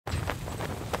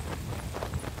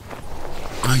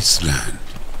Iceland,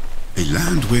 a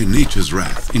land where nature's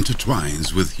wrath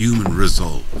intertwines with human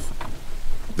resolve,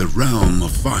 the realm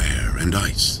of fire and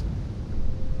ice.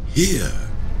 Here,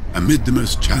 amid the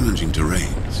most challenging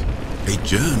terrains, a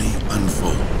journey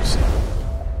unfolds.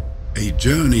 A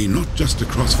journey not just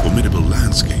across formidable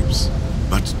landscapes,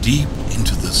 but deep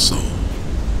into the soul.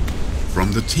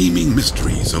 From the teeming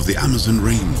mysteries of the Amazon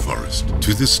rainforest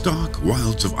to the stark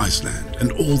wilds of Iceland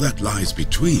and all that lies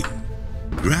between,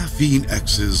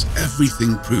 Graphene-X's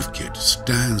everything-proof kit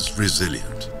stands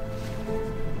resilient.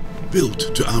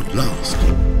 Built to outlast,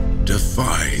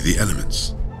 defy the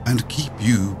elements, and keep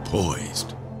you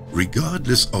poised,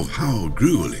 regardless of how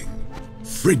grueling,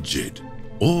 frigid,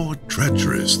 or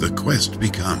treacherous the quest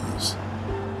becomes.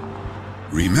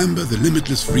 Remember the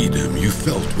limitless freedom you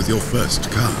felt with your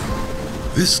first car?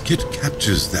 This kit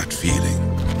captures that feeling.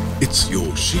 It's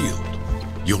your shield,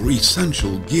 your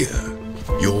essential gear,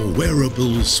 your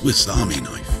wearable Swiss Army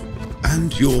knife,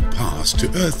 and your pass to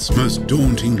Earth's most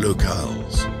daunting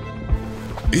locales.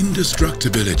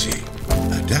 Indestructibility,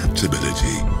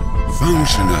 adaptability,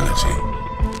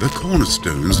 functionality, the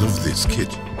cornerstones of this kit.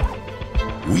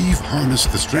 We've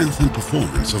harnessed the strength and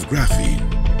performance of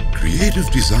graphene, creative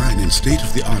design and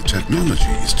state-of-the-art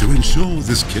technologies to ensure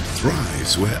this kit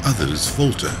thrives where others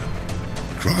falter.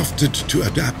 Crafted to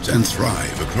adapt and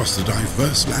thrive across the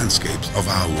diverse landscapes of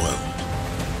our world.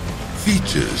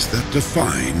 Features that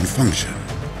define function,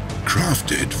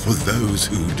 crafted for those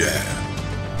who dare.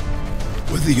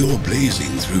 Whether you're blazing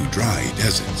through dry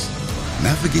deserts,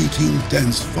 navigating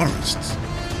dense forests,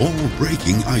 or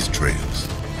breaking ice trails,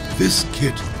 this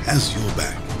kit has your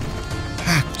back.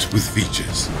 Packed with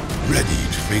features, ready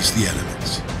to face the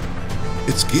elements.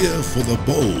 It's gear for the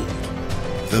bold,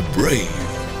 the brave,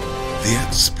 the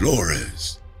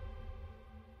explorers.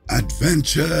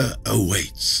 Adventure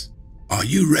awaits. Are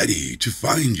you ready to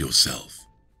find yourself